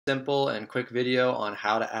Simple and quick video on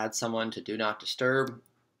how to add someone to Do Not Disturb.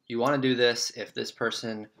 You want to do this if this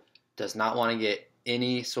person does not want to get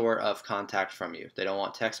any sort of contact from you. They don't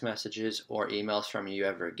want text messages or emails from you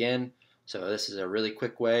ever again. So this is a really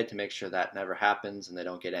quick way to make sure that never happens and they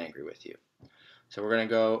don't get angry with you. So we're going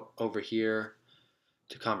to go over here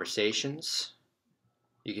to conversations.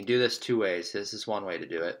 You can do this two ways. This is one way to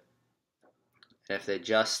do it. And if they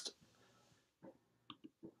just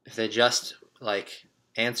like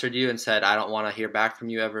answered you and said, I don't want to hear back from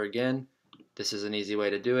you ever again, this is an easy way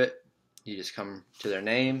to do it. You just come to their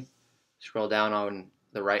name, scroll down on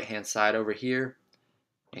the right hand side over here,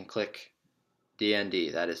 and click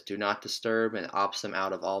DND. That is Do Not Disturb, and it opts them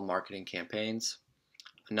out of all marketing campaigns.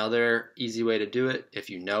 Another easy way to do it, if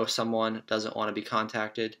you know someone doesn't want to be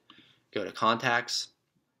contacted, go to Contacts.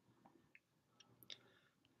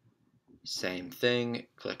 Same thing,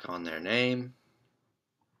 click on their name.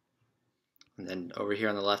 And then over here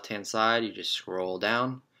on the left hand side, you just scroll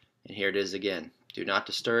down, and here it is again. Do Not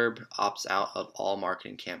Disturb opts out of all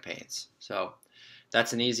marketing campaigns. So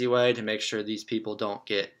that's an easy way to make sure these people don't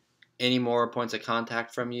get any more points of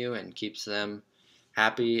contact from you and keeps them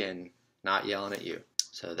happy and not yelling at you.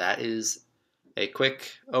 So that is a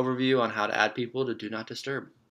quick overview on how to add people to Do Not Disturb.